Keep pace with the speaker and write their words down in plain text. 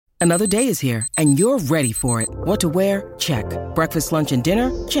Another day is here, and you're ready for it. What to wear? Check. Breakfast, lunch, and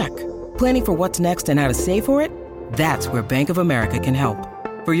dinner? Check. Planning for what's next and how to save for it? That's where Bank of America can help.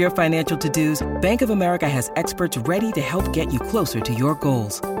 For your financial to-dos, Bank of America has experts ready to help get you closer to your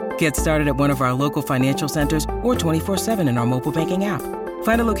goals. Get started at one of our local financial centers or 24/7 in our mobile banking app.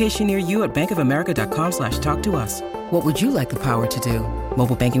 Find a location near you at bankofamerica.com/talktous. What would you like the power to do?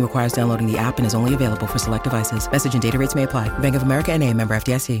 Mobile banking requires downloading the app and is only available for select devices. Message and data rates may apply. Bank of America N.A., member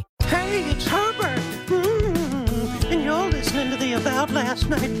FDIC. Hey, it's Herbert. And you're listening to the About Last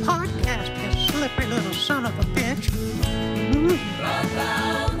Night podcast, you slippery little son of a bitch.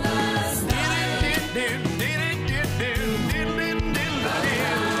 About last night.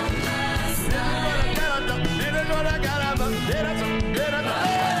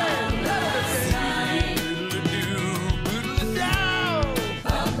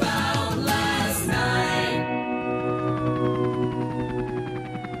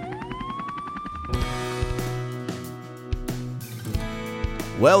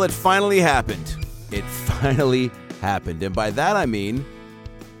 Well, it finally happened. It finally happened. And by that I mean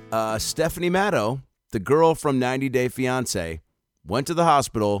Stephanie Matto, the girl from 90 Day Fiancé, went to the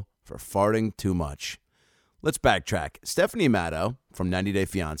hospital for farting too much. Let's backtrack. Stephanie Matto from 90 Day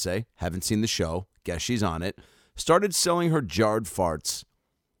Fiancé, haven't seen the show, guess she's on it, started selling her jarred farts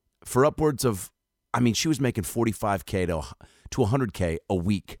for upwards of, she was making $45K to $100K a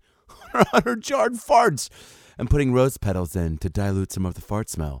week on her jarred farts and putting rose petals in to dilute some of the fart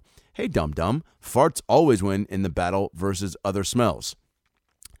smell. Hey, dum-dum, farts always win in the battle versus other smells.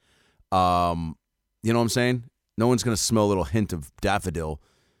 You know what I'm saying? No one's going to smell a little hint of daffodil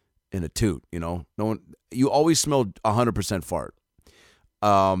in a toot, you know? You always smell 100% fart.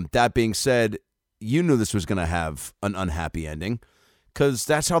 That being said, you knew this was going to have an unhappy ending because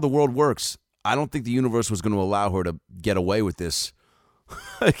that's how the world works. I don't think the universe was going to allow her to get away with this,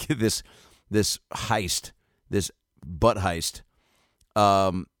 this heist, this butt heist,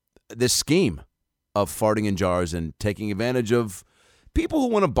 this scheme of farting in jars and taking advantage of people who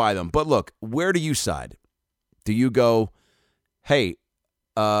want to buy them. But look, where do you side? Do you go, hey,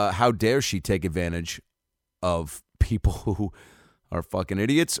 how dare she take advantage of people who are fucking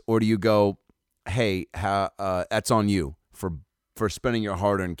idiots? Or do you go, hey, that's on you for spending your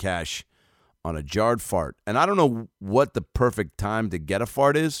hard-earned cash on a jarred fart? And I don't know what the perfect time to get a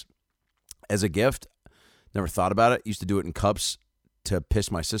fart is as a gift. Never thought about it. Used to do it in cups to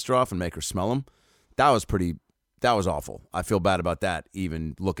piss my sister off and make her smell them. That was awful. I feel bad about that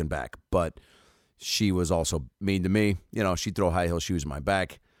even looking back. But she was also mean to me. You know, she'd throw high heel shoes in my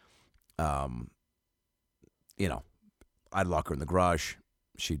back. I'd lock her in the garage.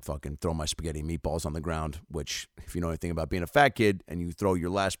 She'd fucking throw my spaghetti and meatballs on the ground, which, if you know anything about being a fat kid and you throw your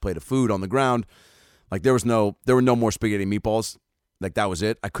last plate of food on the ground, like there were no more spaghetti and meatballs. Like that was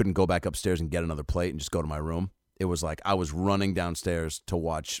it. I couldn't go back upstairs and get another plate and just go to my room. It was like I was running downstairs to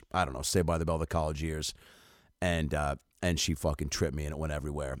watch, I don't know, Saved by the Bell, the college years. And she fucking tripped me and it went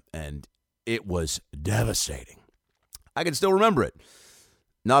everywhere. And it was devastating. I can still remember it.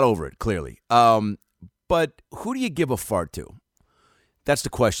 Not over it, clearly. But who do you give a fart to? That's the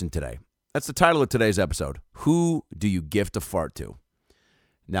question today. That's the title of today's episode. Who do you gift a fart to?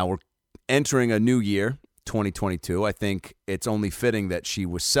 Now we're entering a new year, 2022. I think it's only fitting that she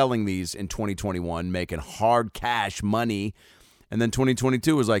was selling these in 2021, making hard cash money. And then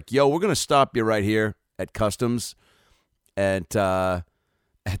 2022 was like, yo, we're going to stop you right here at customs at the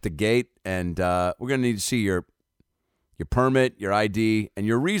gate. And we're going to need to see your permit, your ID, and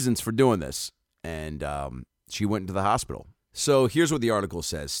your reasons for doing this. And she went into the hospital. So here's what the article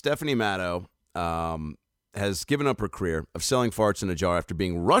says. Stephanie Matto has given up her career of selling farts in a jar after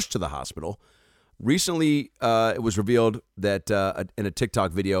being rushed to the hospital. Recently, it was revealed that in a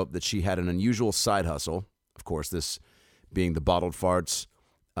TikTok video that she had an unusual side hustle. Of course, this being the bottled farts.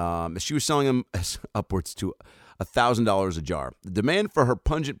 She was selling them as upwards to $1,000 a jar. The demand for her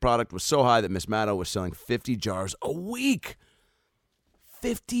pungent product was so high that Miss Matto was selling 50 jars a week.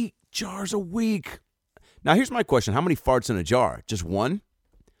 50 jars a week. Now, here's my question. How many farts in a jar? Just one?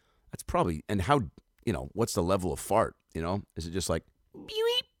 That's probably, and how, what's the level of fart? Is it just like,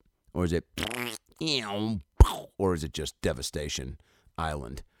 beep, or is it, or is it just devastation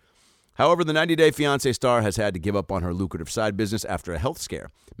island? However, the 90 Day Fiancé star has had to give up on her lucrative side business after a health scare.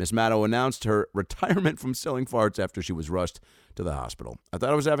 Miss Matto announced her retirement from selling farts after she was rushed to the hospital. I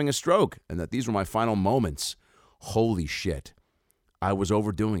thought I was having a stroke and that these were my final moments. Holy shit. I was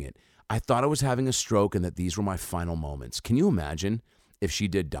overdoing it. I thought I was having a stroke and that these were my final moments. Can you imagine if she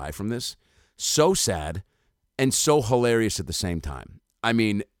did die from this? So sad and so hilarious at the same time. I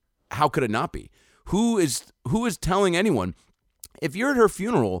mean, how could it not be? Who is telling anyone if you're at her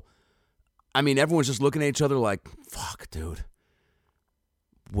funeral, I mean, everyone's just looking at each other like, fuck, dude.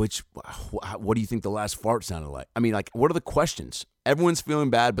 What do you think the last fart sounded like? I mean, like, what are the questions? Everyone's feeling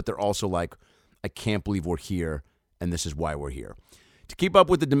bad, but they're also like, I can't believe we're here, and this is why we're here. To keep up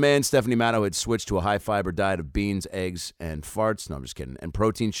with the demand, Stephanie Matto had switched to a high-fiber diet of beans, eggs, and farts. No, I'm just kidding. And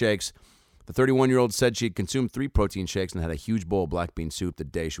protein shakes. The 31-year-old said she had consumed 3 protein shakes and had a huge bowl of black bean soup the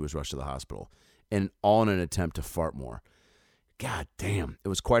day she was rushed to the hospital, and all in an attempt to fart more. God damn. It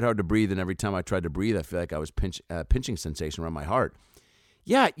was quite hard to breathe, and every time I tried to breathe, I feel like I was pinching sensation around my heart.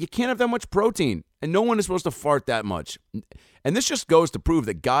 Yeah, you can't have that much protein, and no one is supposed to fart that much. And this just goes to prove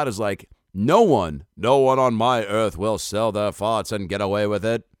that God is like, no one on my earth will sell their farts and get away with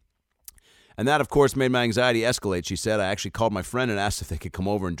it. And that, of course, made my anxiety escalate. She said, I actually called my friend and asked if they could come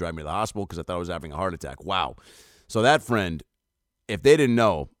over and drive me to the hospital because I thought I was having a heart attack. Wow. So that friend, if they didn't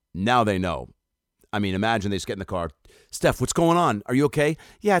know, now they know. I mean, imagine they just get in the car. Steph, what's going on? Are you okay?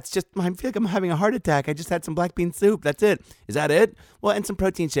 Yeah, it's just, I feel like I'm having a heart attack. I just had some black bean soup. That's it. Is that it? Well, and some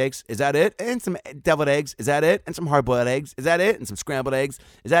protein shakes. Is that it? And some deviled eggs. Is that it? And some hard-boiled eggs. Is that it? And some scrambled eggs.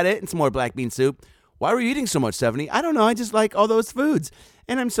 Is that it? And some more black bean soup. Why were you eating so much, Stephanie? I don't know. I just like all those foods.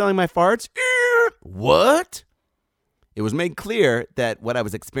 And I'm selling my farts. What? It was made clear that what I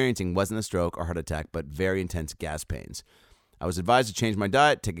was experiencing wasn't a stroke or heart attack, but very intense gas pains. I was advised to change my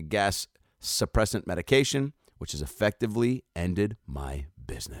diet, take a gas suppressant medication, which has effectively ended my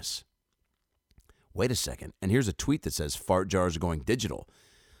business. Wait a second. And here's a tweet that says fart jars are going digital.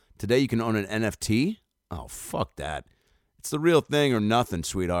 Today you can own an NFT? Oh, fuck that. It's the real thing or nothing,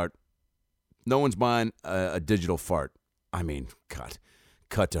 sweetheart. No one's buying a digital fart. I mean, God,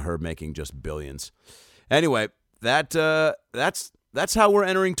 cut to her making just billions. Anyway, that's how we're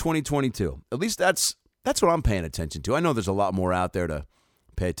entering 2022. At least that's what I'm paying attention to. I know there's a lot more out there to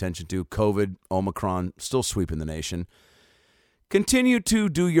pay attention to. COVID, Omicron, still sweeping the nation. Continue to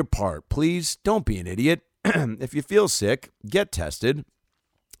do your part. Please don't be an idiot. If you feel sick, get tested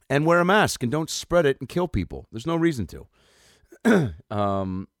and wear a mask and don't spread it and kill people. There's no reason to.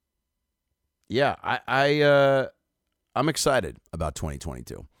 I'm excited about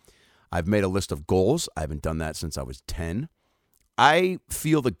 2022. I've made a list of goals. I haven't done that since I was 10. I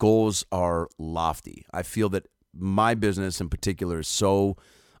feel the goals are lofty. I feel that my business in particular is so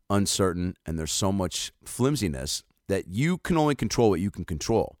uncertain and there's so much flimsiness that you can only control what you can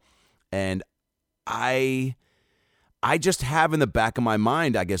control. And I just have in the back of my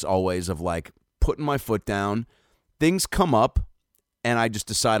mind, I guess always, of like putting my foot down, things come up and I just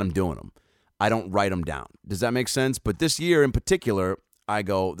decide I'm doing them. I don't write them down. Does that make sense? But this year in particular, I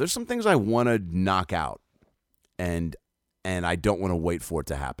go, there's some things I want to knock out and I don't want to wait for it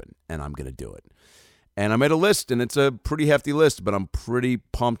to happen, and I'm going to do it. And I made a list, and it's a pretty hefty list, but I'm pretty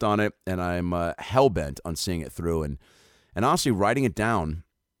pumped on it, and I'm hell-bent on seeing it through. And honestly, writing it down,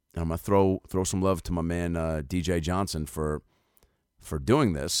 and I'm going to throw some love to my man DJ Johnson for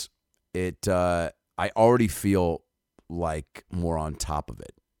doing this. I already feel like more on top of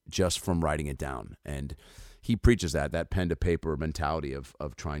it just from writing it down. And he preaches that pen-to-paper mentality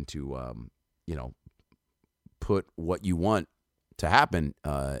of trying to, put what you want to happen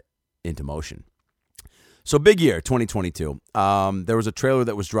into motion. So big year, 2022. There was a trailer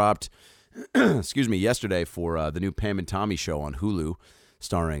that was dropped, yesterday for the new Pam and Tommy show on Hulu,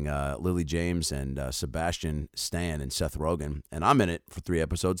 starring Lily James and Sebastian Stan and Seth Rogen. And I'm in it for 3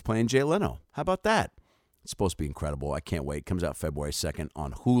 episodes playing Jay Leno. How about that? It's supposed to be incredible. I can't wait. Comes out February 2nd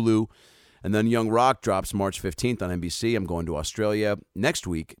on Hulu. And then Young Rock drops March 15th on NBC. I'm going to Australia next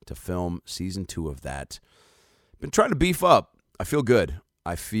week to film season 2 of that. Been trying to beef up. I feel good.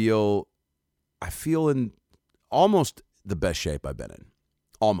 I feel in almost the best shape I've been in.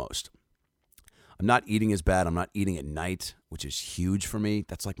 Almost. I'm not eating as bad. I'm not eating at night, which is huge for me.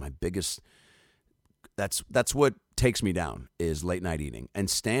 That's like my biggest. That's what takes me down is late night eating. And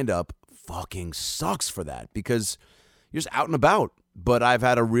stand up fucking sucks for that because you're just out and about. But I've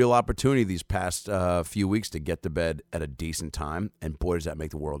had a real opportunity these past few weeks to get to bed at a decent time, and boy, does that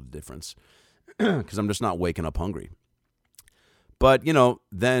make the world of difference. Because I'm just not waking up hungry. But,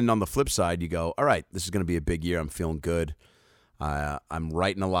 then on the flip side, you go, all right, this is going to be a big year. I'm feeling good. I'm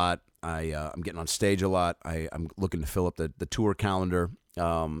writing a lot. I'm getting on stage a lot. I'm looking to fill up the tour calendar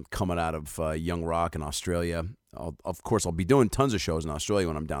coming out of Young Rock in Australia. Of course, I'll be doing tons of shows in Australia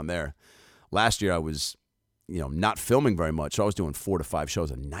when I'm down there. Last year, I was, not filming very much. So I was doing 4 to 5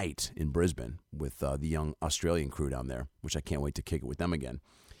 shows a night in Brisbane with the young Australian crew down there, which I can't wait to kick it with them again.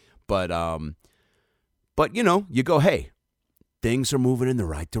 But you go, hey, things are moving in the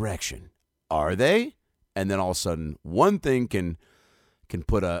right direction. Are they? And then all of a sudden, one thing can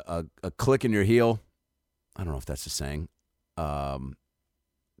put a click in your heel. I don't know if that's a saying.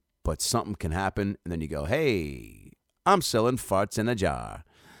 But something can happen, and then you go, hey, I'm selling farts in a jar.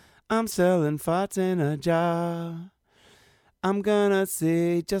 I'm selling farts in a jar. I'm gonna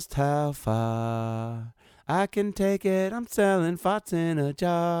see just how far I can take it. I'm selling farts in a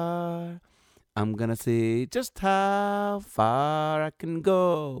jar. I'm gonna see just how far I can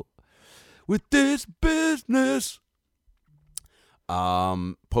go with this business.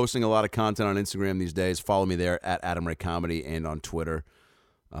 Posting a lot of content on Instagram these days. Follow me there at Adam Ray Comedy and on Twitter.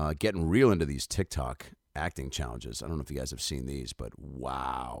 Getting real into these TikTok acting challenges. I don't know if you guys have seen these, but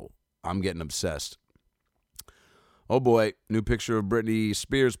wow, I'm getting obsessed. Oh boy, new picture of Britney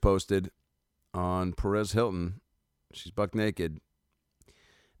Spears posted on Perez Hilton. She's buck naked.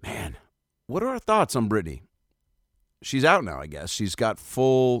 Man, what are our thoughts on Britney? She's out now, I guess. She's got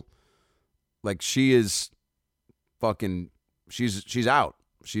full, like she is fucking, she's out.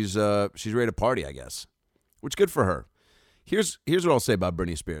 She's ready to party, I guess, which good for her. Here's what I'll say about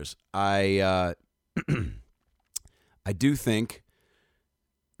Britney Spears. I do think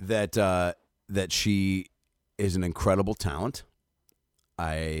that she is an incredible talent.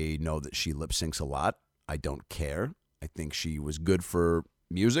 I know that she lip syncs a lot. I don't care. I think she was good for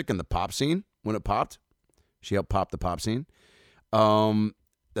music and the pop scene when it popped. She helped pop the pop scene. The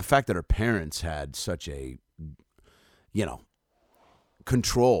fact that her parents had such a,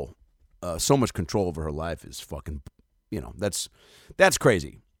 control, so much control over her life is fucking, that's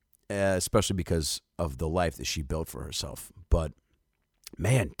crazy, especially because of the life that she built for herself. But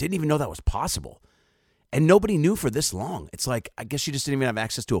man, didn't even know that was possible. And nobody knew for this long. It's like, I guess she just didn't even have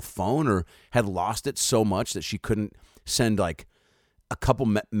access to a phone or had lost it so much that she couldn't send like a couple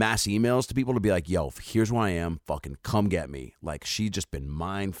mass emails to people to be like, yo, here's where I am. Fucking come get me. Like she just been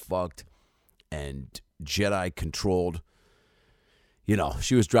mind fucked and Jedi controlled.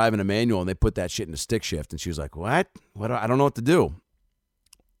 She was driving a manual and they put that shit into stick shift and she was like, what? I don't know what to do.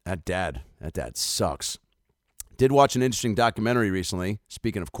 That dad sucks. Did watch an interesting documentary recently.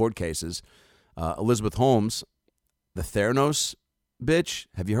 Speaking of court cases, Elizabeth Holmes, the Theranos bitch.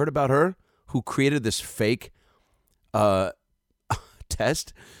 Have you heard about her? Who created this fake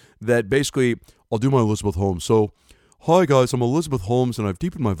test that basically, I'll do my Elizabeth Holmes. So, hi guys, I'm Elizabeth Holmes and I've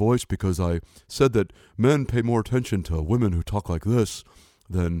deepened my voice because I said that men pay more attention to women who talk like this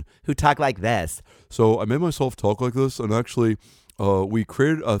than who talk like this. So I made myself talk like this and actually we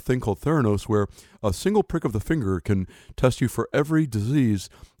created a thing called Theranos where a single prick of the finger can test you for every disease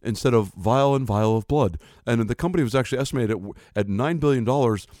instead of vial and vial of blood. And the company was actually estimated at $9 billion,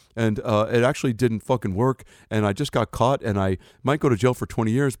 and it actually didn't fucking work. And I just got caught, and I might go to jail for 20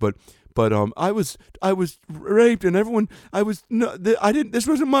 years, but I was raped, and everyone, I didn't, this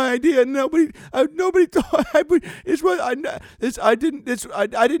wasn't my idea. Nobody thought, I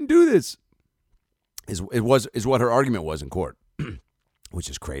didn't do this. Is what her argument was in court. Which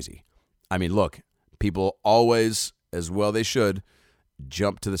is crazy. I mean, look, people always, as well they should,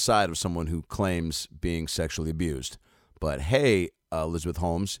 jump to the side of someone who claims being sexually abused. But hey, Elizabeth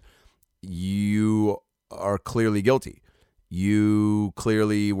Holmes, you are clearly guilty. You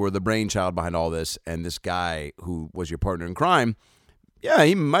clearly were the brainchild behind all this, and this guy who was your partner in crime, yeah,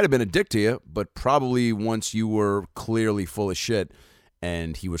 he might have been a dick to you, but probably once you were clearly full of shit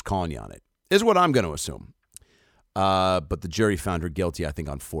and he was calling you on it, is what I'm going to assume. But the jury found her guilty, I think,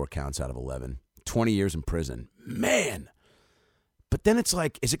 on 4 counts out of 11. 20 years in prison. Man. But then it's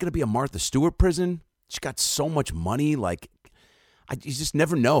like, is it going to be a Martha Stewart prison? She got so much money. Like, you just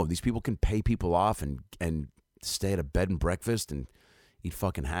never know. These people can pay people off and stay at a bed and breakfast and eat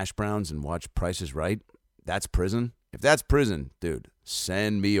fucking hash browns and watch Price is Right. That's prison. If that's prison, dude,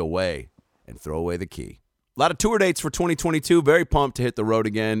 send me away and throw away the key. A lot of tour dates for 2022. Very pumped to hit the road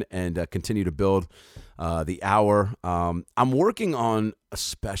again and continue to build the hour. I'm working on a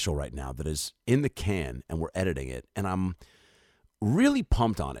special right now that is in the can, and we're editing it, and I'm really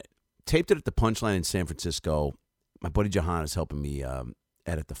pumped on it. Taped it at the Punchline in San Francisco. My buddy Jahan is helping me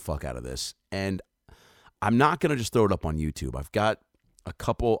edit the fuck out of this, and I'm not going to just throw it up on YouTube. I've got a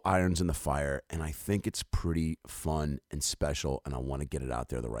couple irons in the fire, and I think it's pretty fun and special, and I want to get it out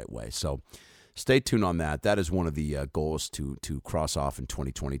there the right way. So stay tuned on that. That is one of the goals to cross off in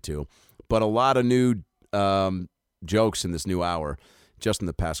 2022. But a lot of new jokes in this new hour just in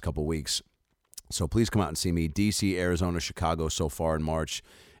the past couple weeks. So please come out and see me. DC, Arizona, Chicago so far in March.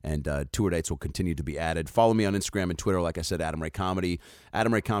 And tour dates will continue to be added. Follow me on Instagram and Twitter, like I said, Adam Ray Comedy.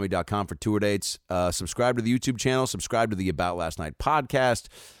 AdamRayComedy.com for tour dates. Subscribe to the YouTube channel. Subscribe to the About Last Night podcast.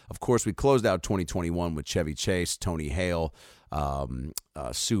 Of course, we closed out 2021 with Chevy Chase, Tony Hale,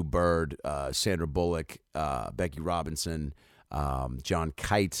 Sue Bird, Sandra Bullock, Becky Robinson, John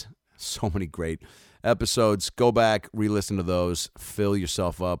Kite. So many great episodes. Go back, re-listen to those, fill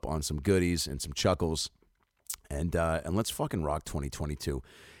yourself up on some goodies and some chuckles, and let's fucking rock 2022.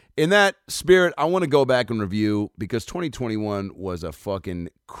 In that spirit, I want to go back and review, because 2021 was a fucking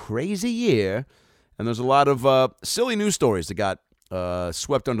crazy year, and there's a lot of silly news stories that got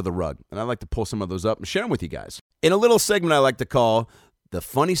swept under the rug, and I'd like to pull some of those up and share them with you guys. In a little segment I like to call the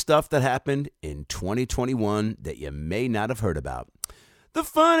funny stuff that happened in 2021 that you may not have heard about. The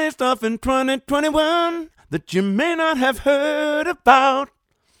funny stuff in 2021 that you may not have heard about.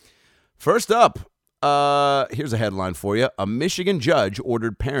 First up, here's a headline for you. A Michigan judge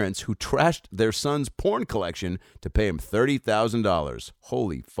ordered parents who trashed their son's porn collection to pay him $30,000.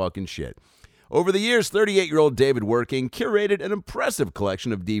 Holy fucking shit. Over the years, 38-year-old David Working curated an impressive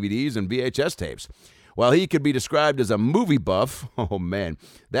collection of DVDs and VHS tapes. While he could be described as a movie buff, oh man,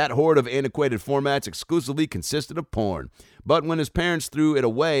 that horde of antiquated formats exclusively consisted of porn. But when his parents threw it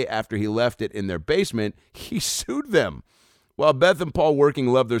away after he left it in their basement, he sued them. While Beth and Paul Working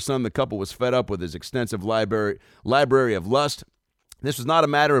loved their son, the couple was fed up with his extensive library of lust. This was not a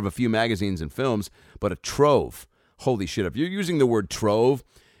matter of a few magazines and films, but a trove. Holy shit, if you're using the word trove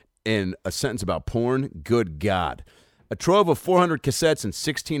in a sentence about porn, good God. A trove of 400 cassettes and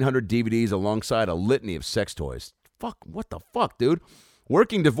 1,600 DVDs alongside a litany of sex toys. Fuck, what the fuck, dude?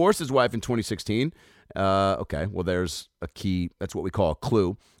 Working divorced his wife in 2016. Okay, well, there's a key. That's what we call a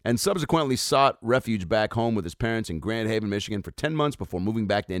clue. And subsequently sought refuge back home with his parents in Grand Haven, Michigan for 10 months before moving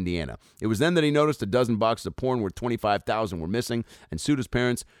back to Indiana. It was then that he noticed a dozen boxes of porn worth $25,000 were missing and sued his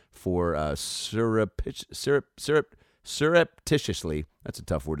parents for surreptitiously, that's a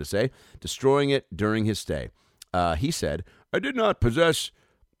tough word to say, destroying it during his stay. He said, I do not possess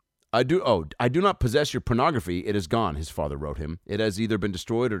your pornography. It is gone, his father wrote him. It has either been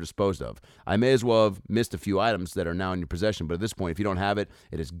destroyed or disposed of. I may as well have missed a few items that are now in your possession, but at this point, if you don't have it,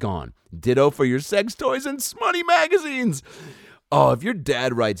 it is gone. Ditto for your sex toys and smutty magazines. Oh, if your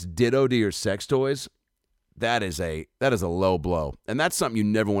dad writes ditto to your sex toys, that is a low blow. And that's something you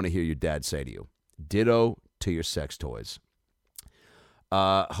never want to hear your dad say to you. Ditto to your sex toys.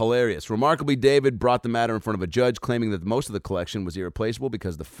 Hilarious. Remarkably, David brought the matter in front of a judge, claiming that most of the collection was irreplaceable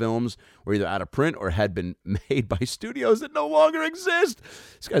because the films were either out of print or had been made by studios that no longer exist.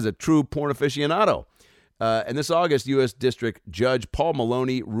 This guy's a true porn aficionado. And this August, U.S. District Judge Paul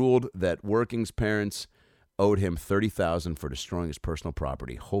Maloney ruled that Working's parents owed him $30,000 for destroying his personal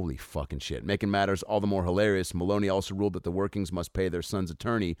property. Holy fucking shit. Making matters all the more hilarious, Maloney also ruled that the Workings must pay their son's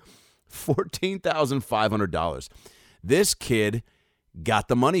attorney $14,500. This kid got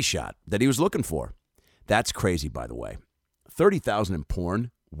the money shot that he was looking for. That's crazy, by the way. $30,000 in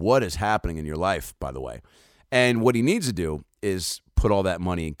porn. What is happening in your life, by the way? And what he needs to do is put all that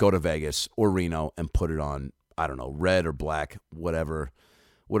money, go to Vegas or Reno and put it on, I don't know, red or black, whatever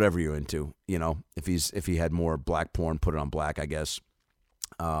you're into. You know, if he had more black porn, put it on black, I guess.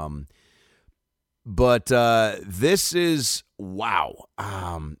 But this is wow.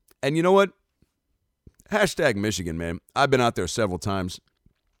 And you know what? Hashtag Michigan, man. I've been out there several times.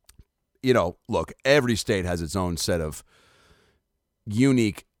 You know, look, every state has its own set of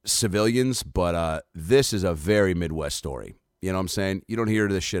unique civilians, but this is a very Midwest story. You know what I'm saying? You don't hear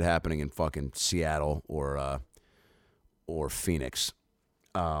this shit happening in fucking Seattle or Phoenix.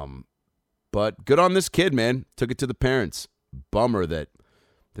 But good on this kid, man. Took it to the parents. Bummer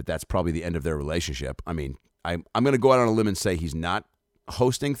that's probably the end of their relationship. I mean, I'm going to go out on a limb and say he's not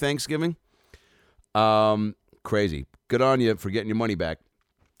hosting Thanksgiving. Crazy. Good on you for getting your money back.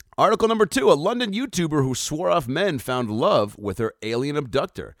 Article number 2, a London YouTuber who swore off men found love with her alien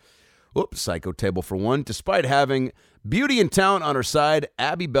abductor. Oops, psycho table for one. Despite having beauty and talent on her side,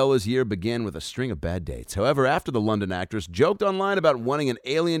 Abby Bella's year began with a string of bad dates. However, after the London actress joked online about wanting an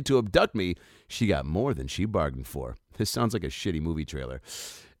alien to abduct me, she got more than she bargained for. This sounds like a shitty movie trailer.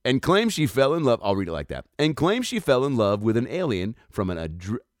 And claims she fell in love, I'll read it like that, and claims she fell in love with an alien from an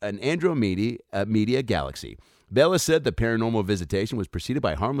Andromeda galaxy. Bella said the paranormal visitation was preceded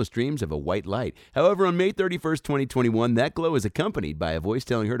by harmless dreams of a white light. However, on May 31st, 2021, that glow is accompanied by a voice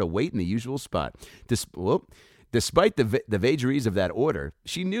telling her to wait in the usual spot. Despite the vagaries of that order,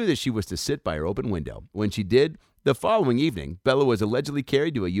 she knew that she was to sit by her open window. When she did, the following evening, Bella was allegedly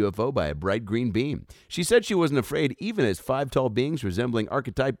carried to a UFO by a bright green beam. She said she wasn't afraid even as 5 tall beings resembling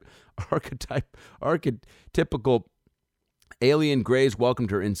archetypical alien grays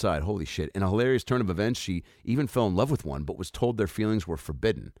welcomed her inside. Holy shit. In a hilarious turn of events, she even fell in love with one, but was told their feelings were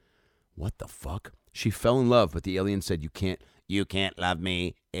forbidden. What the fuck? She fell in love, but the alien said, you can't love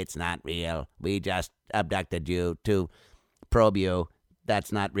me. It's not real. We just abducted you to probe you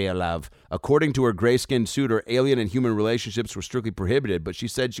That's not real love. According to her gray-skinned suitor, alien and human relationships were strictly prohibited, but she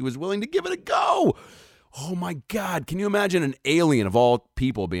said she was willing to give it a go. Oh, my God. Can you imagine an alien of all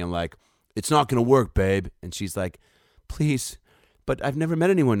people being like, it's not going to work, babe? And she's like, please, but I've never met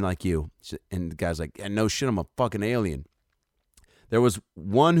anyone like you. And the guy's like, yeah, no shit, I'm a fucking alien. There was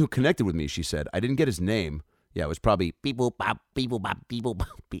one who connected with me, she said. I didn't get his name. Yeah, it was probably beep, boop, bop, beep, boop, bop, beep, boop, bop,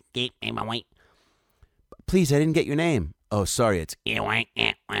 beep, beep, beep, beep. Please, I didn't get your name. Oh, sorry, it's...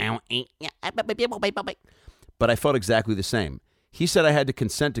 But I felt exactly the same. He said I had to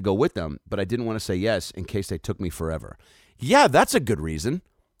consent to go with them, but I didn't want to say yes in case they took me forever. Yeah, that's a good reason.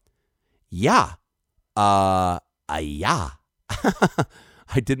 Yeah. Yeah. I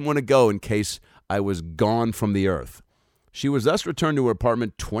didn't want to go in case I was gone from the earth. She was thus returned to her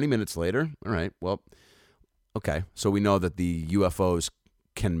apartment 20 minutes later. All right, well, okay. So we know that the UFOs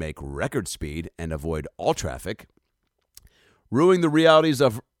can make record speed and avoid all traffic, ruining the realities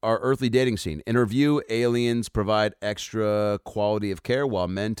of our earthly dating scene. In her view, aliens provide extra quality of care while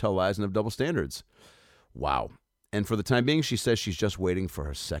men tell lies and have double standards. Wow. And for the time being, she says she's just waiting for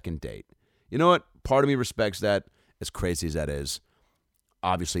her second date. You know what? Part of me respects that, as crazy as that is.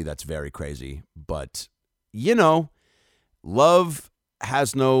 Obviously, that's very crazy. But, you know, love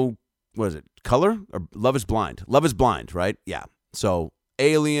has no, what is it, color? Or love is blind. Love is blind, right? Yeah. So,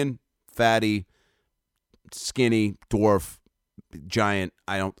 alien, fatty, skinny, dwarf, giant,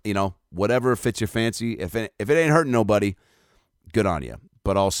 I don't, you know, whatever fits your fancy. If it ain't hurting nobody, good on you.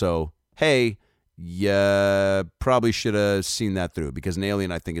 But also, hey, you probably should have seen that through, because an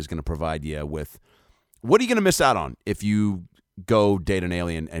alien, I think, is going to provide you with, what are you going to miss out on if you go date an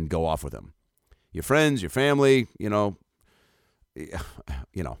alien and go off with him? Your friends, your family,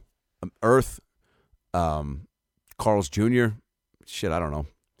 Earth, Carl's Jr., shit, I don't know.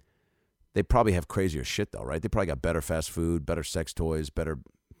 They probably have crazier shit, though, right? They probably got better fast food, better sex toys, better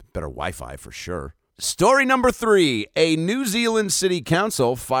Wi-Fi for sure. Story number 3. A New Zealand city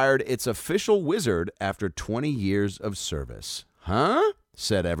council fired its official wizard after 20 years of service. Huh?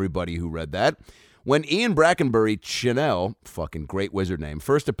 Said everybody who read that. When Ian Brackenbury Chanel, fucking great wizard name,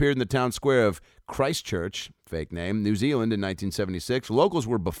 first appeared in the town square of Christchurch, fake name, New Zealand in 1976, locals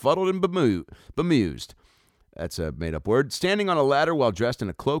were befuddled and bemused. That's a made-up word. Standing on a ladder while dressed in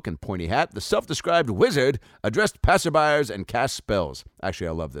a cloak and pointy hat, the self-described wizard addressed passerbyers and cast spells. Actually,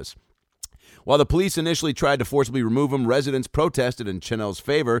 I love this. While the police initially tried to forcibly remove him, residents protested in Chanel's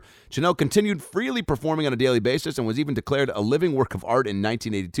favor. Chanel continued freely performing on a daily basis and was even declared a living work of art in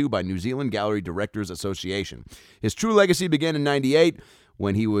 1982 by New Zealand Gallery Directors Association. His true legacy began in 1998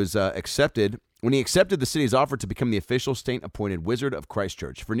 when he accepted the city's offer to become the official state-appointed Wizard of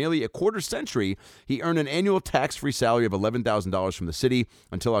Christchurch. For nearly a quarter century, he earned an annual tax-free salary of $11,000 from the city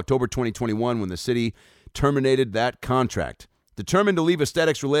until October 2021, when the city terminated that contract. Determined to leave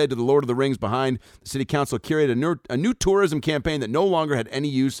aesthetics related to the Lord of the Rings behind, the city council curated a new tourism campaign that no longer had any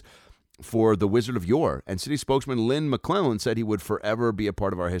use for the Wizard of Yore, and city spokesman Lynn McClellan said he would forever be a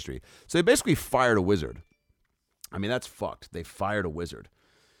part of our history. So they basically fired a wizard. I mean, that's fucked. They fired a wizard.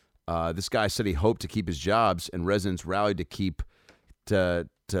 This guy said he hoped to keep his jobs, and residents rallied to keep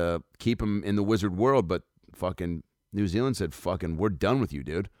him in the wizard world, but fucking New Zealand said, fucking, we're done with you,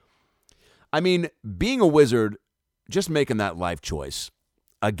 dude. I mean, being a wizard, just making that life choice.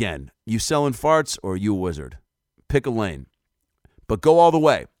 Again, you selling farts or you a wizard? Pick a lane. But go all the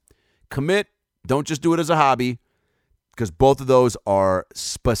way. Commit. Don't just do it as a hobby, because both of those are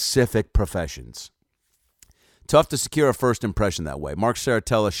specific professions. Tough to secure a first impression that way. Mark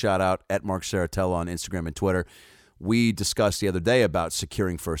Saratella, shout out at Mark Saratella on Instagram and Twitter. We discussed the other day about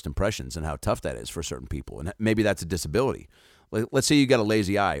securing first impressions and how tough that is for certain people. And maybe that's a disability. Let's say you got a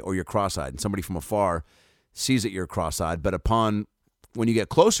lazy eye or you're cross-eyed, and somebody from afar sees that you're cross-eyed, but when you get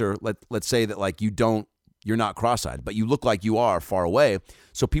closer, let's say that like you're not cross-eyed, but you look like you are far away,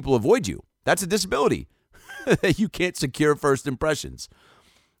 so people avoid you. That's a disability. You can't secure first impressions,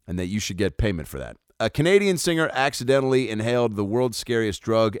 and that you should get payment for that. A Canadian singer accidentally inhaled the world's scariest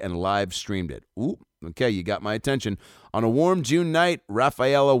drug and live streamed it. Ooh, okay, you got my attention. On a warm June night,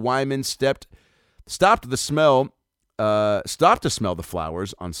 Rafaela Wyman stopped to smell the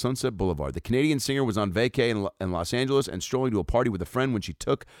flowers on Sunset Boulevard. The Canadian singer was on vacay in Los Angeles and strolling to a party with a friend when she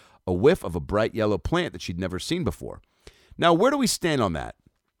took a whiff of a bright yellow plant that she'd never seen before. Now, where do we stand on that?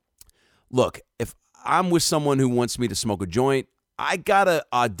 Look, if I'm with someone who wants me to smoke a joint, I gotta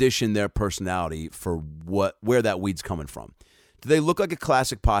audition their personality for where that weed's coming from. Do they look like a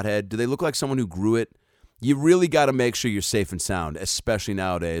classic pothead? Do they look like someone who grew it? You really got to make sure you're safe and sound, especially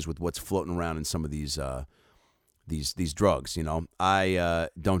nowadays with what's floating around in some of these drugs. You know, I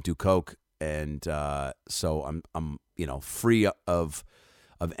don't do coke, and so I'm free of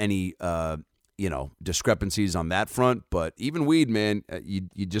any discrepancies on that front. But even weed, man,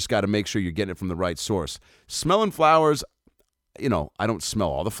 you just got to make sure you're getting it from the right source. Smelling flowers, I don't smell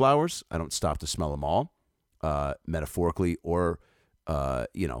all the flowers. I don't stop to smell them all, metaphorically or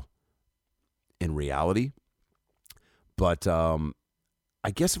in reality. But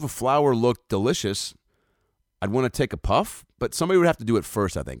I guess if a flower looked delicious, I'd want to take a puff, but somebody would have to do it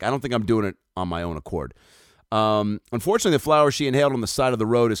first, I think. I don't think I'm doing it on my own accord. Unfortunately, the flower she inhaled on the side of the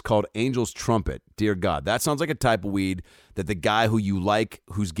road is called Angel's Trumpet. Dear God, that sounds like a type of weed that the guy who you like,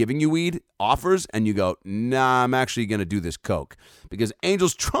 who's giving you weed, offers, and you go, nah, I'm actually going to do this coke. Because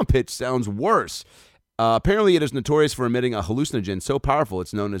Angel's Trumpet sounds worse. Apparently, it is notorious for emitting a hallucinogen so powerful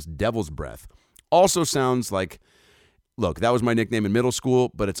it's known as devil's breath. Also sounds like, look, that was my nickname in middle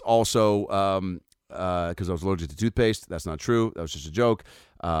school, but it's also because I was allergic to toothpaste. That's not true. That was just a joke.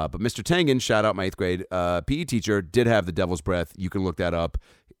 But Mr. Tangen, shout out my 8th grade PE teacher, did have the devil's breath. You can look that up.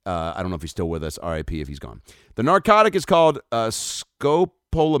 I don't know if he's still with us. RIP if he's gone. The narcotic is called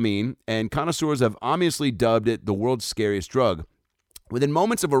scopolamine, and connoisseurs have obviously dubbed it the world's scariest drug. Within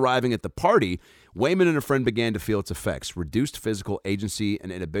moments of arriving at the party, Wayman and a friend began to feel its effects: reduced physical agency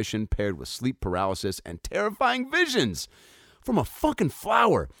and inhibition paired with sleep paralysis and terrifying visions from a fucking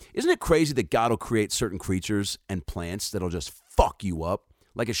flower. Isn't it crazy that God will create certain creatures and plants that'll just fuck you up?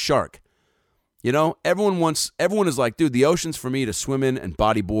 Like a shark. Everyone is like, dude, the ocean's for me to swim in and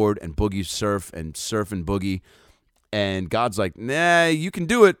bodyboard and boogie surf and boogie. And God's like, nah, you can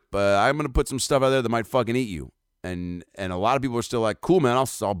do it, but I'm going to put some stuff out there that might fucking eat you. And a lot of people are still like, cool, man, I'll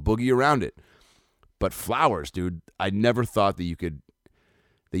boogie around it. But flowers, dude, I never thought that you could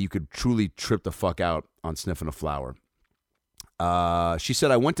truly trip the fuck out on sniffing a flower. She said,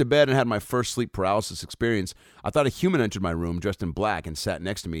 I went to bed and had my first sleep paralysis experience. I thought a human entered my room dressed in black and sat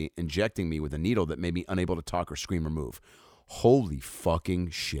next to me, injecting me with a needle that made me unable to talk or scream or move. Holy fucking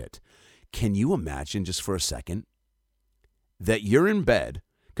shit. Can you imagine just for a second that you're in bed?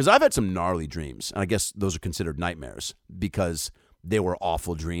 Because I've had some gnarly dreams, and I guess those are considered nightmares because they were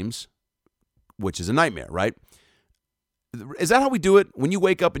awful dreams, which is a nightmare, right? Is that how we do it? When you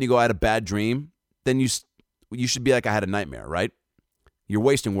wake up and you go, I had a bad dream, then you should be like, I had a nightmare, right? You're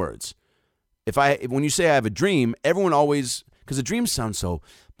wasting words. When you say I have a dream, everyone always, because the dreams sound so,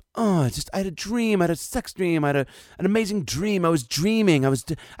 I had a dream, I had a sex dream, I had an amazing dream, I was dreaming,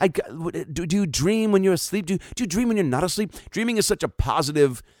 do you dream when you're asleep? Do you dream when you're not asleep? Dreaming is such a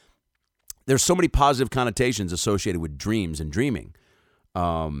positive, there's so many positive connotations associated with dreams and dreaming,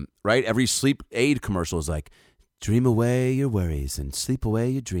 right? Every sleep aid commercial is like, dream away your worries and sleep away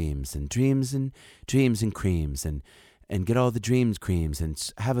your dreams and dreams and creams and get all the dreams creams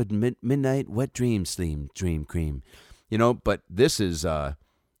and have a midnight wet dream cream, but this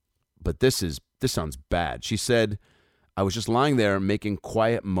sounds bad. She said, I was just lying there making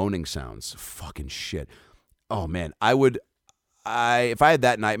quiet moaning sounds. Fucking shit. Oh man, if I had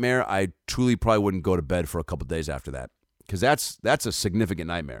that nightmare, I truly probably wouldn't go to bed for a couple days after that. Because that's a significant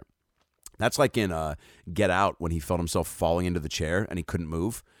nightmare. That's like in Get Out when he felt himself falling into the chair and he couldn't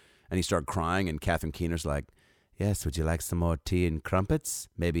move and he started crying and Catherine Keener's like, yes, would you like some more tea and crumpets?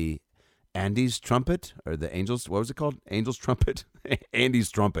 Maybe Andy's Trumpet or the Angels, what was it called? Angel's Trumpet?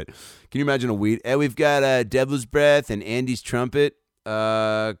 Andy's Trumpet. Can you imagine a weed? Hey, we've got Devil's Breath and Andy's Trumpet.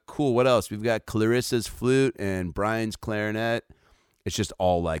 Cool, what else? We've got Clarissa's Flute and Brian's Clarinet. It's just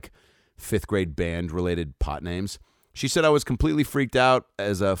all like 5th grade band related pot names. She said, I was completely freaked out.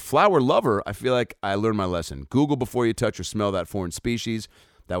 As a flower lover, I feel like I learned my lesson. Google before you touch or smell that foreign species.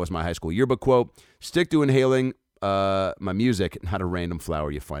 That was my high school yearbook quote. Stick to inhaling my music, not a random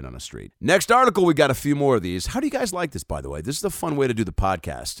flower you find on a street. Next article, we got a few more of these. How do you guys like this, by the way? This is a fun way to do the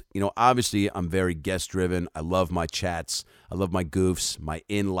podcast. Obviously, I'm very guest-driven. I love my chats. I love my goofs, my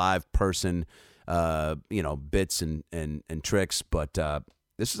in-live person, bits and tricks. But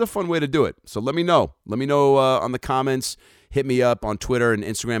this is a fun way to do it. So let me know. Let me know on the comments. Hit me up on Twitter and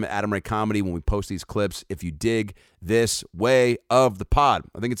Instagram at Adam Ray Comedy when we post these clips if you dig this way of the pod.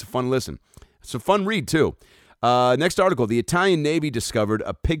 I think it's a fun listen. It's a fun read, too. Next article. The Italian Navy discovered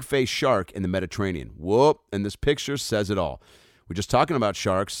a pig-faced shark in the Mediterranean. Whoop. And this picture says it all. We're just talking about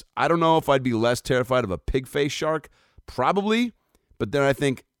sharks. I don't know if I'd be less terrified of a pig-faced shark. Probably. But then I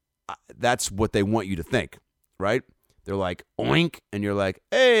think that's what they want you to think, right? They're like, oink, and you're like,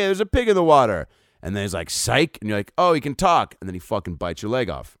 hey, there's a pig in the water. And then he's like, psych, and you're like, oh, he can talk. And then he fucking bites your leg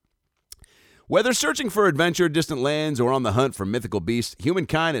off. Whether searching for adventure, distant lands, or on the hunt for mythical beasts,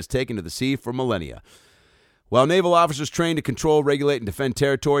 humankind has taken to the sea for millennia. While naval officers train to control, regulate, and defend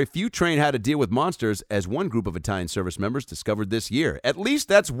territory, few train how to deal with monsters, as one group of Italian service members discovered this year. At least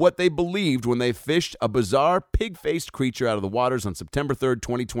that's what they believed when they fished a bizarre pig-faced creature out of the waters on September 3rd,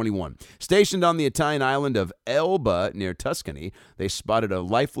 2021. Stationed on the Italian island of Elba near Tuscany, they spotted a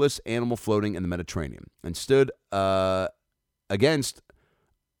lifeless animal floating in the Mediterranean and stood against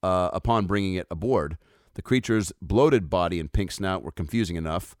upon bringing it aboard. The creature's bloated body and pink snout were confusing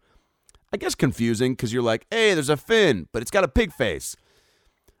enough. I guess confusing because you're like, hey, there's a fin, but it's got a pig face.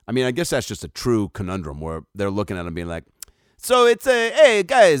 I mean, I guess that's just a true conundrum where they're looking at him being like, so it's hey,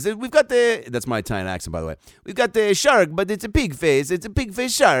 guys, we've got that's my Italian accent, by the way. We've got the shark, but it's a pig face. It's a pig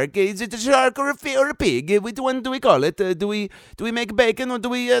face shark. Is it a shark or a pig? Which one do we call it? Do we make bacon or do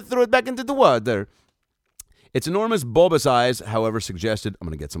we throw it back into the water? Its enormous bulbous eyes, however, suggested, I'm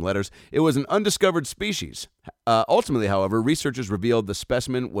going to get some letters, it was an undiscovered species. Ultimately, however, researchers revealed the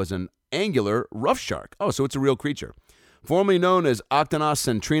specimen was an angular rough shark. Oh, so it's a real creature. Formerly known as Octonos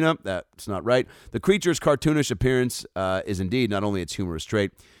centrina, that's not right. The creature's cartoonish appearance is indeed not only its humorous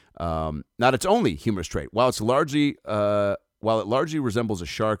trait, not its only humorous trait. While it largely resembles a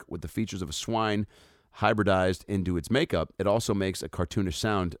shark with the features of a swine hybridized into its makeup, it also makes a cartoonish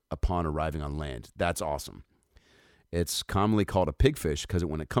sound upon arriving on land. That's awesome. It's commonly called a pigfish because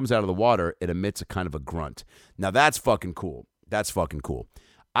when it comes out of the water, it emits a kind of a grunt. Now, that's fucking cool. That's fucking cool.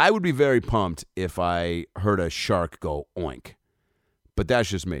 I would be very pumped if I heard a shark go oink. But that's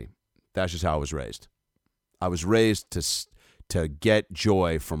just me. That's just how I was raised. I was raised to get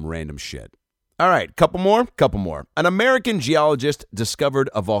joy from random shit. All right, couple more. An American geologist discovered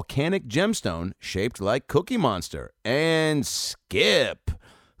a volcanic gemstone shaped like Cookie Monster. And skip.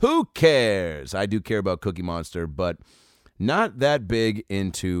 Who cares? I do care about Cookie Monster, but not that big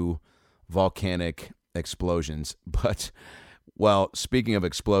into volcanic explosions. But, well, speaking of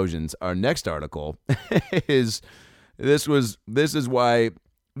explosions, our next article is why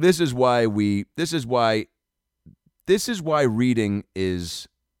reading is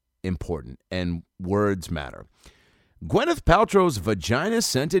important and words matter. Gwyneth Paltrow's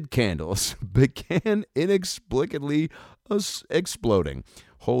vagina-scented candles began inexplicably exploding.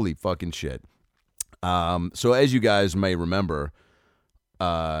 Holy fucking shit. So as you guys may remember,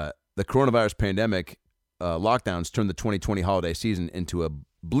 the coronavirus pandemic lockdowns turned the 2020 holiday season into a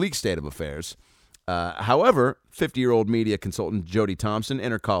bleak state of affairs. However, 50-year-old media consultant Jody Thompson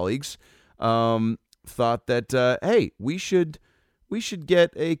and her colleagues thought that, hey, we should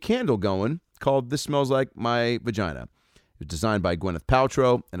get a candle going called This Smells Like My Vagina. It was designed by Gwyneth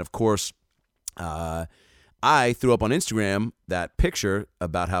Paltrow, and of course, I threw up on Instagram that picture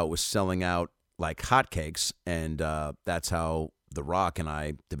about how it was selling out like hotcakes, and that's how The Rock and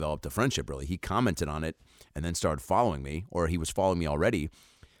I developed a friendship, really. He commented on it and then started following me, or he was following me already.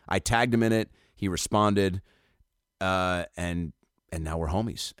 I tagged him in it. He responded, and now we're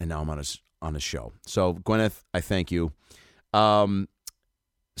homies, and now I'm on his show. So, Gwyneth, I thank you.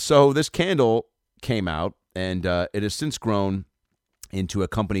 So this candle came out, and it has since grown into a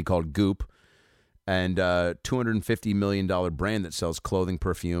company called Goop, and $250 million brand that sells clothing,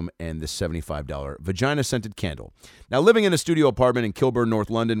 perfume, and this $75 vagina-scented candle. Now, living in a studio apartment in Kilburn,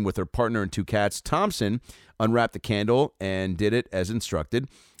 North London, with her partner and two cats, Thompson unwrapped the candle and did it as instructed.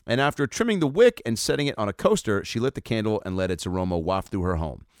 And after trimming the wick and setting it on a coaster, she lit the candle and let its aroma waft through her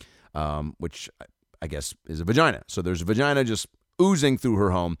home, which I guess is a vagina. So there's a vagina just oozing through her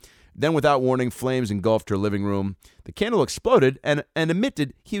home. Then, without warning, flames engulfed her living room. The candle exploded and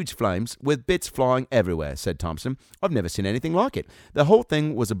emitted huge flames with bits flying everywhere, said Thompson. I've never seen anything like it. The whole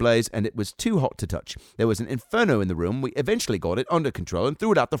thing was ablaze and it was too hot to touch. There was an inferno in the room. We eventually got it under control and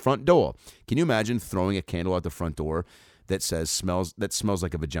threw it out the front door. Can you imagine throwing a candle out the front door that smells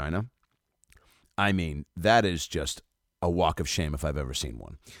like a vagina? I mean, that is just a walk of shame if I've ever seen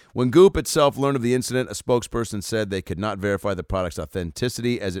one. When Goop itself learned of the incident, a spokesperson said they could not verify the product's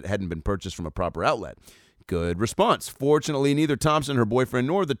authenticity as it hadn't been purchased from a proper outlet. Good response. Fortunately, neither Thompson, her boyfriend,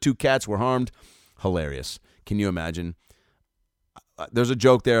 nor the two cats were harmed. Hilarious. Can you imagine? There's a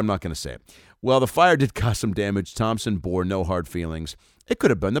joke there. I'm not going to say it. Well, the fire did cause some damage. Thompson bore no hard feelings. It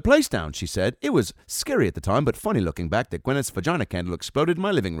could have burned the place down, she said. It was scary at the time, but funny looking back that Gwyneth's vagina candle exploded in my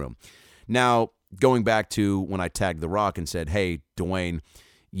living room. Now, going back to when I tagged The Rock and said, hey, Dwayne,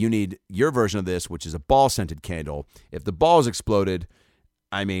 you need your version of this, which is a ball-scented candle. If the balls exploded,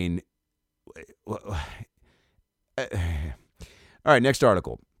 I mean, all right, next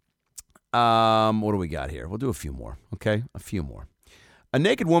article. What do we got here? We'll do a few more, okay? A few more. A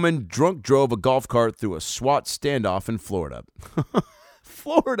naked woman drunk drove a golf cart through a SWAT standoff in Florida.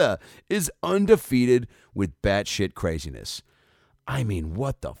 Florida is undefeated with batshit craziness. I mean,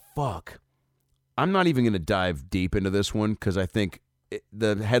 what the fuck? I'm not even going to dive deep into this one because I think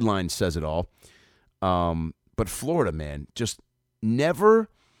the headline says it all. But Florida, man, just never.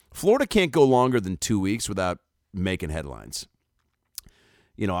 Florida can't go longer than 2 weeks without making headlines.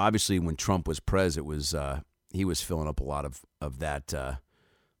 You know, obviously when Trump was pres, it was he was filling up a lot of that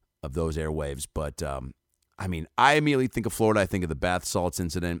of those airwaves. But I mean, I immediately think of Florida. I think of the bath salts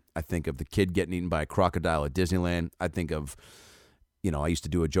incident. I think of the kid getting eaten by a crocodile at Disneyland. I think of, you know, I used to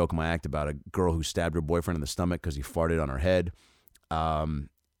do a joke in my act about a girl who stabbed her boyfriend in the stomach because he farted on her head.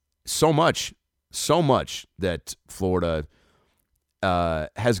 So much that Florida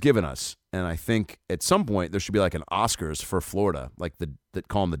has given us. And I think at some point there should be like an Oscars for Florida, like that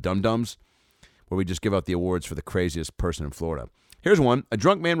call them the Dum-Dums, where we just give out the awards for the craziest person in Florida. Here's one. A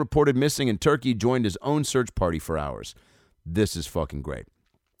drunk man reported missing in Turkey joined his own search party for hours. This is fucking great.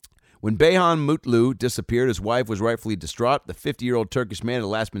 When Beyhan Mutlu disappeared, his wife was rightfully distraught. The 50-year-old Turkish man had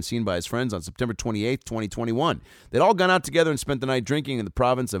last been seen by his friends on September 28, 2021. They'd all gone out together and spent the night drinking in the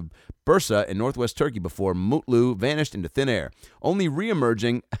province of Bursa in northwest Turkey before Mutlu vanished into thin air, only to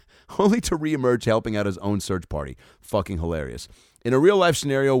reemerge helping out his own search party. Fucking hilarious. In a real-life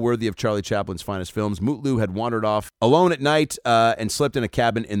scenario worthy of Charlie Chaplin's finest films, Mutlu had wandered off alone at night and slept in a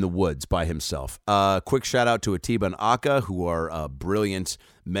cabin in the woods by himself. Quick shout-out to Atiba and Aka, who are brilliant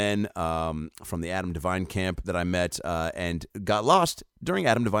men from the Adam Devine camp that I met and got lost during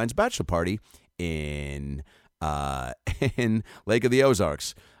Adam Devine's bachelor party in Lake of the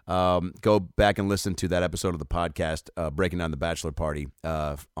Ozarks. Go back and listen to that episode of the podcast, breaking down the bachelor party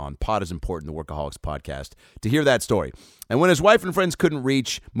on Pod is Important, the Workaholics podcast, to hear that story. And when his wife and friends couldn't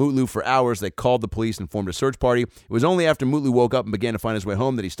reach Mutlu for hours, they called the police and formed a search party. It was only after Mutlu woke up and began to find his way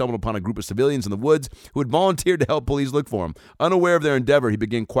home that he stumbled upon a group of civilians in the woods who had volunteered to help police look for him. Unaware of their endeavor, he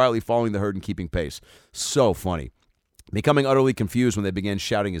began quietly following the herd and keeping pace. So funny. Becoming utterly confused when they began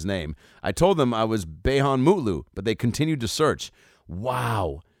shouting his name. I told them I was Beyhan Mutlu, but they continued to search.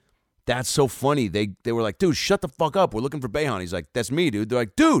 Wow. That's so funny. They were like, dude, shut the fuck up. We're looking for Beyhan. He's like, that's me, dude. They're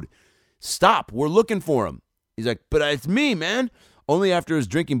like, dude, stop. We're looking for him. He's like, but it's me, man. Only after his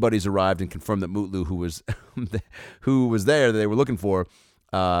drinking buddies arrived and confirmed that Mutlu, who was there that they were looking for,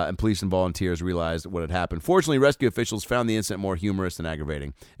 and police and volunteers realized what had happened. Fortunately, rescue officials found the incident more humorous than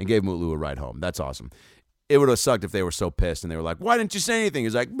aggravating and gave Mutlu a ride home. That's awesome. It would have sucked if they were so pissed and they were like, why didn't you say anything?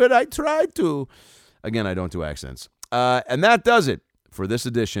 He's like, but I tried to. Again, I don't do accents. And that does it for this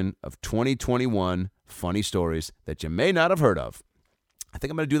edition of 2021 Funny Stories That You May Not Have Heard Of. I think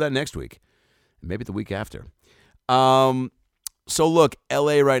I'm going to do that next week, maybe the week after. So look,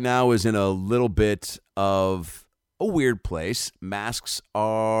 LA right now is in a little bit of a weird place. Masks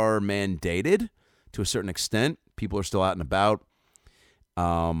are mandated to a certain extent. People are still out and about.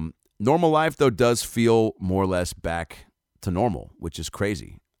 Normal life, though, does feel more or less back to normal, which is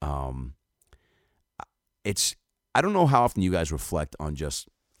crazy. I don't know how often you guys reflect on just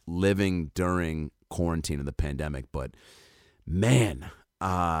living during quarantine and the pandemic, but man,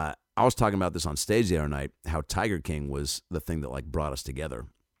 I was talking about this on stage the other night, how Tiger King was the thing that like brought us together,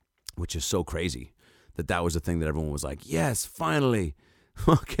 which is so crazy that was the thing that everyone was like, yes, finally,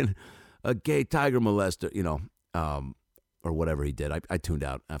 fucking a gay tiger molester, you know, or whatever he did. I tuned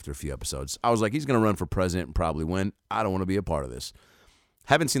out after a few episodes. I was like, he's going to run for president and probably win. I don't want to be a part of this.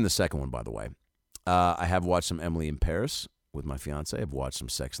 Haven't seen the second one, by the way. I have watched some Emily in Paris with my fiance. I've watched some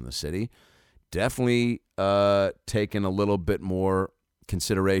Sex and the City. Definitely taken a little bit more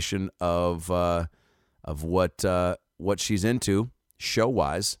consideration of what she's into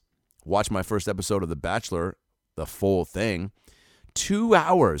show-wise. Watched my first episode of The Bachelor, the full thing. 2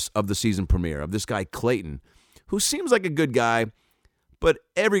 hours of the season premiere of this guy Clayton, who seems like a good guy, but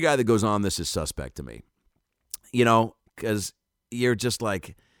every guy that goes on this is suspect to me. You know, because you're just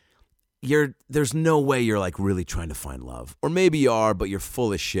like, there's no way you're like really trying to find love. Or maybe you are, but you're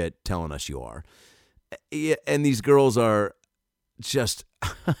full of shit telling us you are. And these girls are just,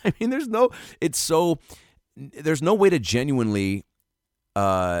 I mean, there's no way to genuinely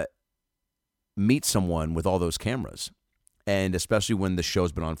meet someone with all those cameras. And especially when the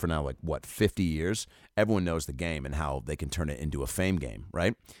show's been on for now, 50 years, everyone knows the game and how they can turn it into a fame game,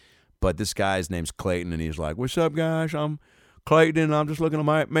 right? But this guy's name's Clayton, and he's like, what's up, guys? I'm Clayton, I'm just looking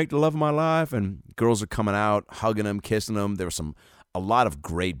to make the love of my life. And girls are coming out, hugging him, kissing him. There were a lot of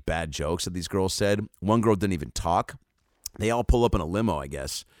great bad jokes that these girls said. One girl didn't even talk. They all pull up in a limo, I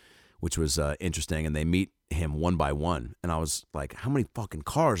guess, which was interesting, and they meet him one by one. And I was like, how many fucking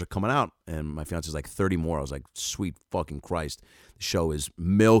cars are coming out? And my fiance's like, 30 more. I was like, sweet fucking Christ. The show is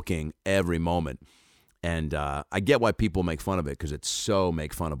milking every moment. And I get why people make fun of it, because it's so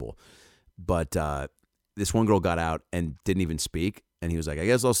make funnable. But this one girl got out and didn't even speak. And he was like, I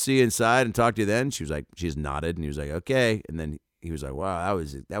guess I'll see you inside and talk to you then. She was like, she just nodded, and he was like, okay. And then he was like, wow,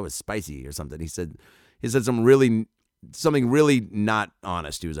 that was spicy or something. He said something really not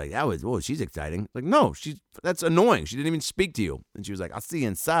honest. He was like, she's exciting. Like, no, that's annoying. She didn't even speak to you. And she was like, I'll see you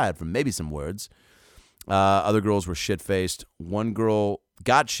inside for maybe some words. Other girls were shit-faced. One girl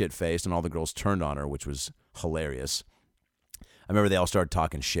got shit-faced, and all the girls turned on her, which was hilarious. I remember they all started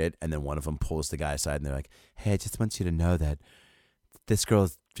talking shit, and then one of them pulls the guy aside, and they're like, hey, I just want you to know that this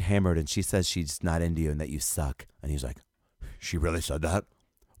girl's hammered, and she says she's not into you and that you suck. And he's like, she really said that?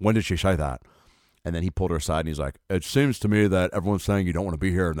 When did she say that? And then he pulled her aside, and he's like, it seems to me that everyone's saying you don't want to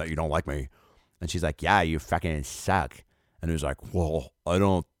be here and that you don't like me. And she's like, yeah, you fucking suck. And he was like, well,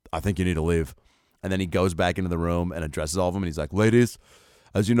 I think you need to leave. And then he goes back into the room and addresses all of them. And he's like, ladies,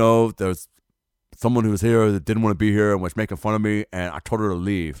 as you know, there's someone who was here that didn't want to be here and was making fun of me. And I told her to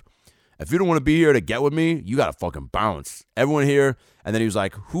leave. If you don't want to be here to get with me, you got to fucking bounce. Everyone here. And then he was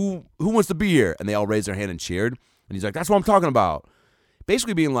like, who wants to be here? And they all raised their hand and cheered. And he's like, that's what I'm talking about.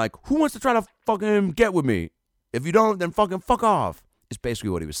 Basically being like, who wants to try to fucking get with me? If you don't, then fucking fuck off. Is basically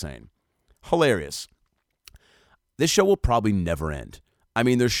what he was saying. Hilarious. This show will probably never end. I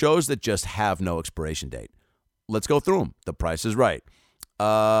mean, there's shows that just have no expiration date. Let's go through them. The Price is Right.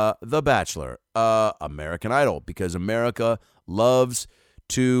 The Bachelor. American Idol. Because America loves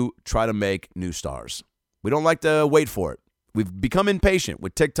to try to make new stars. We don't like to wait for it. We've become impatient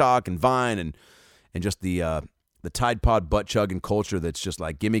with TikTok and Vine and just the Tide Pod butt chugging culture that's just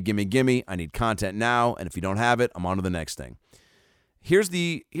like, gimme, gimme, gimme. I need content now. And if you don't have it, I'm on to the next thing. Here's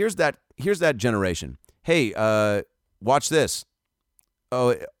that generation. Hey, watch this.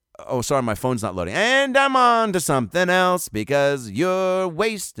 Oh, sorry, my phone's not loading. And I'm on to something else because you're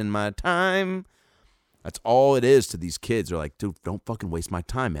wasting my time. That's all it is to these kids. They're like, dude, don't fucking waste my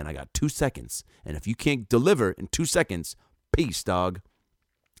time, man. I got 2 seconds. And if you can't deliver in 2 seconds, peace, dog.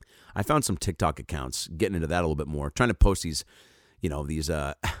 I found some TikTok accounts, getting into that a little bit more, trying to post these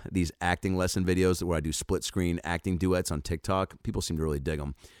acting lesson videos where I do split screen acting duets on TikTok. People seem to really dig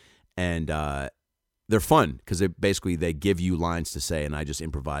them. And they're fun because they give you lines to say, and I just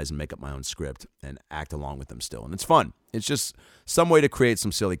improvise and make up my own script and act along with them still. And it's fun. It's just some way to create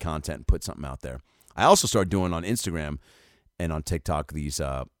some silly content and put something out there. I also started doing on Instagram and on TikTok these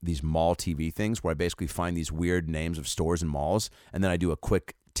mall TV things where I basically find these weird names of stores and malls, and then I do a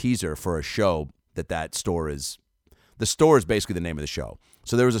quick teaser for a show that store is. The store is basically the name of the show.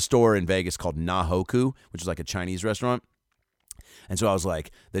 So there was a store in Vegas called Nahoku, which is like a Chinese restaurant. And so I was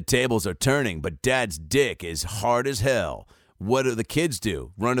like, the tables are turning, but Dad's dick is hard as hell. What do the kids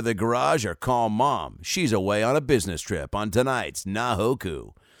do? Run to the garage or call Mom? She's away on a business trip on tonight's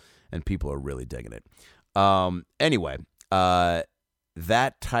Nahoku. And people are really digging it. Anyway, that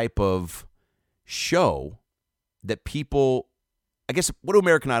type of show that people, I guess, what do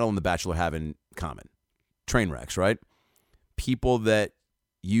American Idol and The Bachelor have in common? Train wrecks, right? People that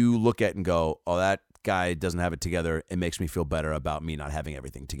you look at and go, oh, that guy doesn't have it together. It makes me feel better about me not having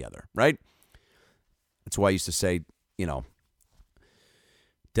everything together, right? That's why I used to say,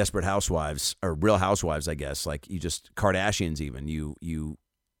 Desperate Housewives or Real Housewives, I guess, like you just Kardashians even, you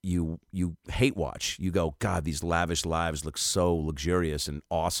hate watch. You go, God, these lavish lives look so luxurious and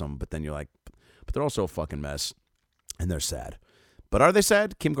awesome, but then you're like, but they're also a fucking mess and they're sad. But are they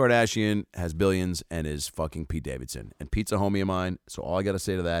sad? Kim Kardashian has billions and is fucking Pete Davidson. And Pete's a homie of mine, so all I got to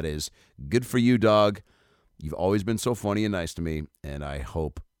say to that is, good for you, dog. You've always been so funny and nice to me, and I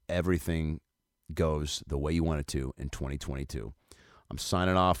hope everything goes the way you want it to in 2022. I'm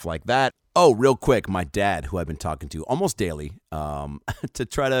signing off like that. Oh, real quick, my dad, who I've been talking to almost daily, to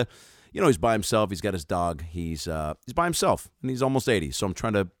try to, he's by himself. He's got his dog. He's by himself, and he's almost 80, so I'm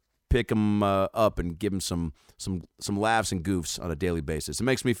trying to pick him up and give him some laughs and goofs on a daily basis. It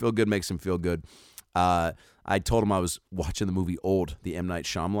makes me feel good, makes him feel good. I told him I was watching the movie Old, the M. Night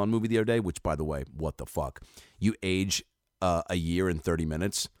Shyamalan movie the other day, which, by the way, what the fuck? You age a year in 30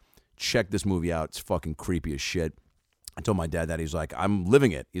 minutes. Check this movie out. It's fucking creepy as shit. I told my dad that. He's like, I'm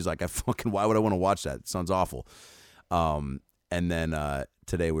living it. He's like, why would I want to watch that? It sounds awful. And then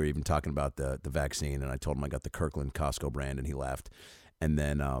today we were even talking about the vaccine, and I told him I got the Kirkland Costco brand, and he laughed. And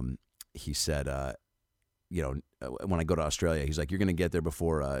then he said, when I go to Australia, he's like, you're going to get there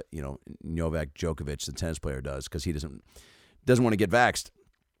before, Novak Djokovic, the tennis player, does, because he doesn't want to get vaxxed.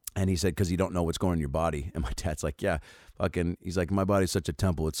 And he said, because you don't know what's going in your body. And my dad's like, yeah, he's like, my body's such a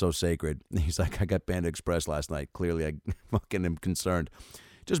temple. It's so sacred. And he's like, I got Panda Express last night. Clearly, I fucking am concerned.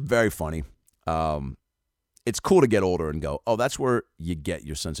 Just very funny. It's cool to get older and go, oh, that's where you get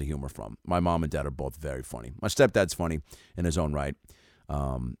your sense of humor from. My mom and dad are both very funny. My stepdad's funny in his own right.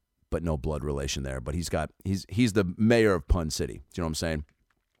 but no blood relation there. But he's the mayor of Pun City. Do you know what I'm saying?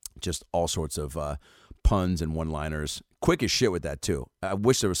 Just all sorts of puns and one-liners. Quick as shit with that, too. I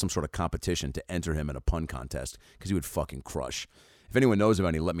wish there was some sort of competition to enter him in a pun contest because he would fucking crush. If anyone knows of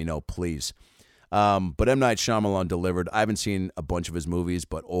any, let me know, please. But M. Night Shyamalan delivered. I haven't seen a bunch of his movies,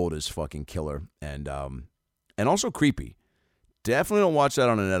 but Old is fucking killer and also creepy. Definitely don't watch that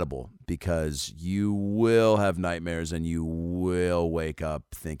on an edible because you will have nightmares and you will wake up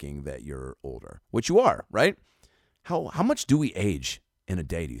thinking that you're older, which you are, right? How much do we age in a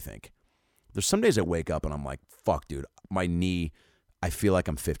day, do you think? There's some days I wake up and I'm like, fuck, dude, my knee, I feel like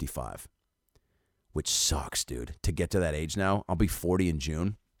I'm 55, which sucks, dude. To get to that age now, I'll be 40 in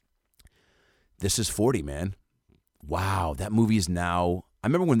June. This is 40, man. Wow, that movie is now, I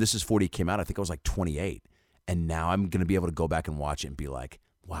remember when This is 40 came out, I think I was like 28. And now I'm going to be able to go back and watch it and be like,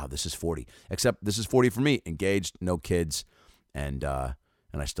 wow, this is 40. Except this is 40 for me. Engaged, no kids, and I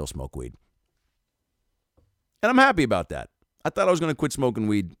still smoke weed. And I'm happy about that. I thought I was going to quit smoking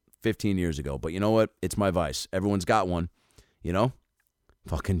weed 15 years ago. But you know what? It's my vice. Everyone's got one, you know?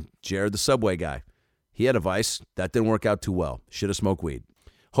 Fucking Jared the Subway guy. He had a vice. That didn't work out too well. Should have smoked weed.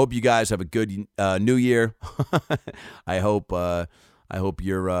 Hope you guys have a good new year. I hope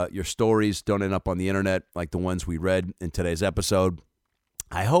your stories don't end up on the internet like the ones we read in today's episode.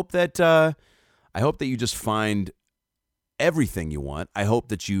 I hope that you just find everything you want. I hope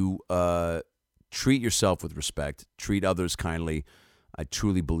that you treat yourself with respect, treat others kindly. I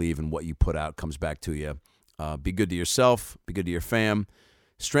truly believe in what you put out comes back to you. Be good to yourself. Be good to your fam.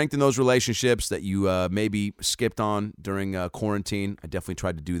 Strengthen those relationships that you maybe skipped on during quarantine. I definitely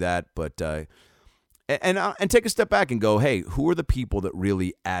tried to do that, but. And take a step back and go, hey, who are the people that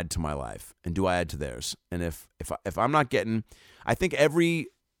really add to my life, and do I add to theirs? And if I'm not getting, I think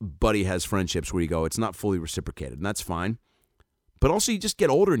everybody has friendships where you go, it's not fully reciprocated, and that's fine. But also, you just get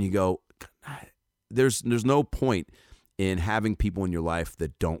older and you go, there's no point in having people in your life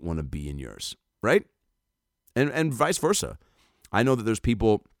that don't want to be in yours, right? And vice versa. I know that there's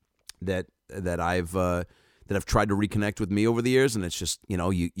people that I've tried to reconnect with me over the years, and it's just, you know,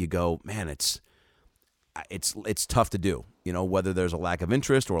 you go, man, it's tough to do, you know, whether there's a lack of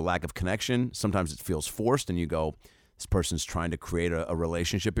interest or a lack of connection. Sometimes it feels forced and you go, this person's trying to create a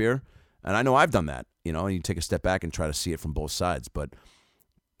relationship here. And I know I've done that, you know, and you take a step back and try to see it from both sides. But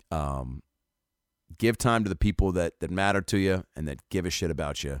give time to the people that matter to you and that give a shit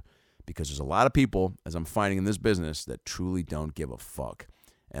about you, because there's a lot of people, as I'm finding in this business, that truly don't give a fuck.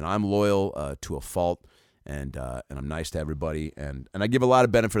 And I'm loyal to a fault. And I'm nice to everybody, and I give a lot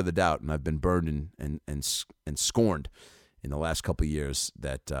of benefit of the doubt, and I've been burned and scorned in the last couple of years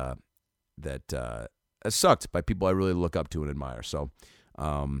that has sucked by people I really look up to and admire. So,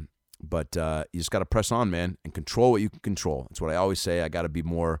 but you just got to press on, man, and control what you can control. That's what I always say. I got to be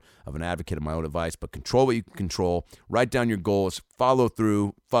more of an advocate of my own advice, but control what you can control. Write down your goals, follow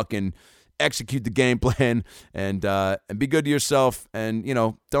through, fucking execute the game plan, and be good to yourself, and you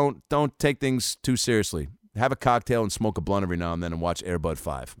know, don't take things too seriously. Have a cocktail and smoke a blunt every now and then and watch Air Bud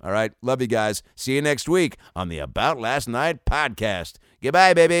 5. All right? Love you guys. See you next week on the About Last Night podcast.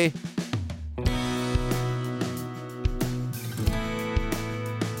 Goodbye, baby.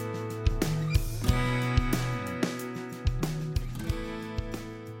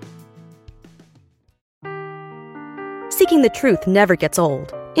 Seeking the truth never gets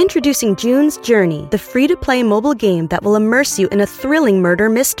old. Introducing June's Journey, the free-to-play mobile game that will immerse you in a thrilling murder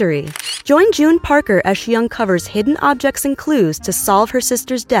mystery. Join June Parker as she uncovers hidden objects and clues to solve her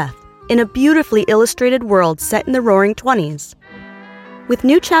sister's death in a beautifully illustrated world set in the Roaring '20s. With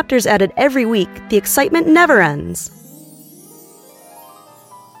new chapters added every week, the excitement never ends.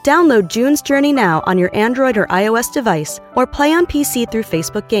 Download June's Journey now on your Android or iOS device, or play on PC through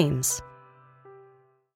Facebook Games.